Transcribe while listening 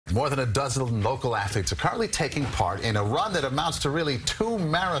More than a dozen local athletes are currently taking part in a run that amounts to really 2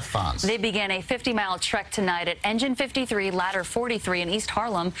 marathons. They began a 50-mile trek tonight at Engine 53, Ladder 43 in East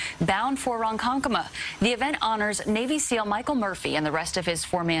Harlem, bound for Ronkonkoma. The event honors Navy SEAL Michael Murphy and the rest of his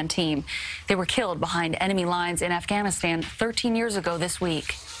 4-man team. They were killed behind enemy lines in Afghanistan 13 years ago this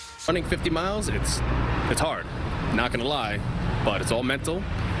week. Running 50 miles, it's hard, not gonna lie, but it's all mental.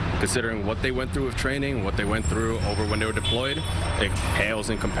 Considering what they went through with training, what they went through over when they were deployed, it pales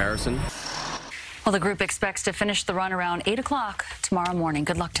in comparison. Well, the group expects to finish the run around 8 o'clock tomorrow morning.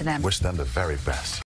 Good luck to them. Wish them the very best.